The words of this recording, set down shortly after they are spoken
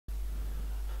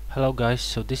Hello guys,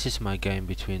 so this is game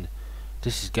between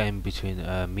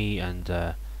me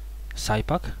and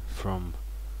Saipak from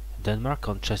Denmark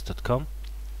on chess.com.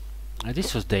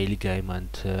 This was daily game, and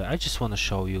I just want to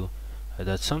show you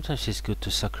that sometimes it's good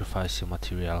to sacrifice your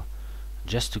material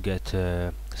just to get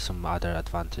some other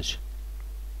advantage.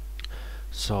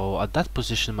 So at that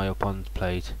position my opponent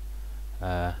played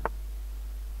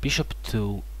bishop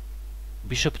to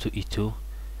e2,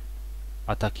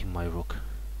 attacking my rook.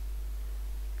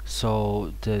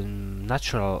 So the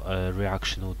natural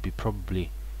reaction would be probably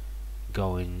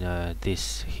going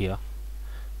this here,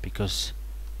 because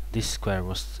this square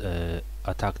was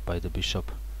attacked by the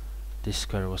bishop, this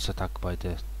square was attacked by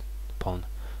the pawn.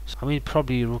 So, I mean,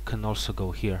 probably rook can also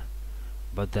go here,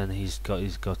 but then he's got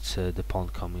the pawn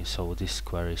coming, so this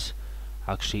square is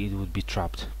actually, it would be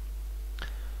trapped.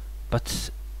 But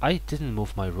I didn't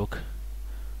move my rook.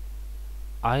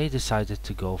 I decided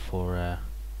to go for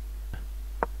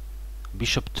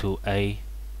bishop to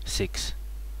a6,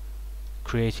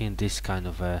 creating this kind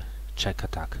of a check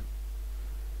attack.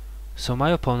 So my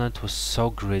opponent was so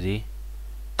greedy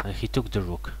and he took the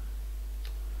rook.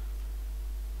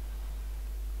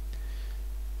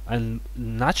 And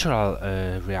natural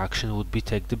reaction would be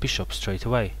take the bishop straight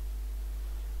away.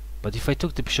 But if I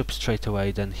took the bishop straight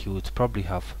away, then he would probably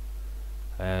have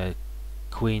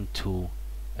queen to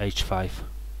h5,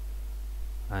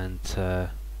 and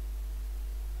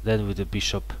then with the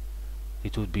bishop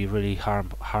it would be really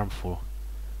harmful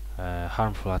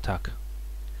attack.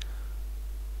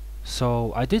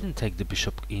 So I didn't take the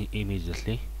bishop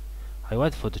immediately. I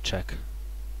went for the check.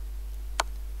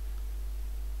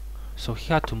 So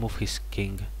he had to move his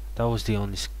king. That was the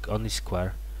only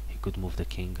square he could move the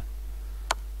king.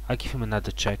 I give him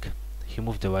another check. He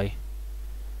moved away.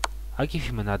 I give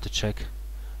him another check.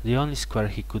 The only square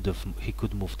he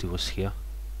could move to was here.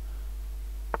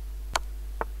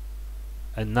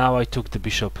 And now I took the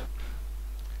bishop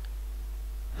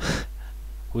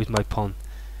with my pawn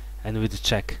and with the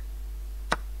check.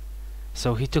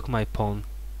 So he took my pawn,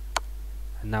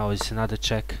 and now it's another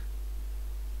check,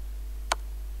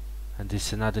 and this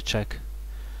is another check.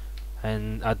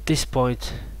 And at this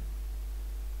point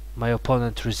my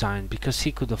opponent resigned, because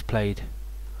he could have played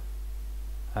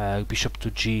bishop to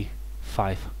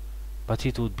g5, but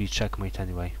it would be checkmate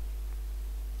anyway.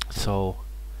 So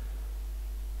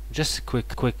just a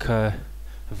quick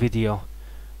video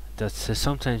that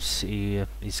sometimes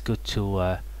it's good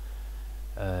to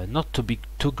not to be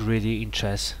too greedy in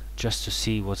chess, just to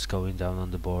see what's going down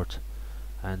on the board,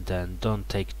 and then don't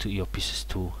take your pieces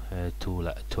too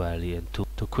early and too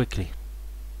quickly.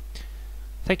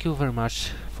 Thank you very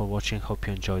much for watching. Hope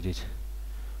you enjoyed it.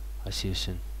 I'll see you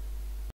soon.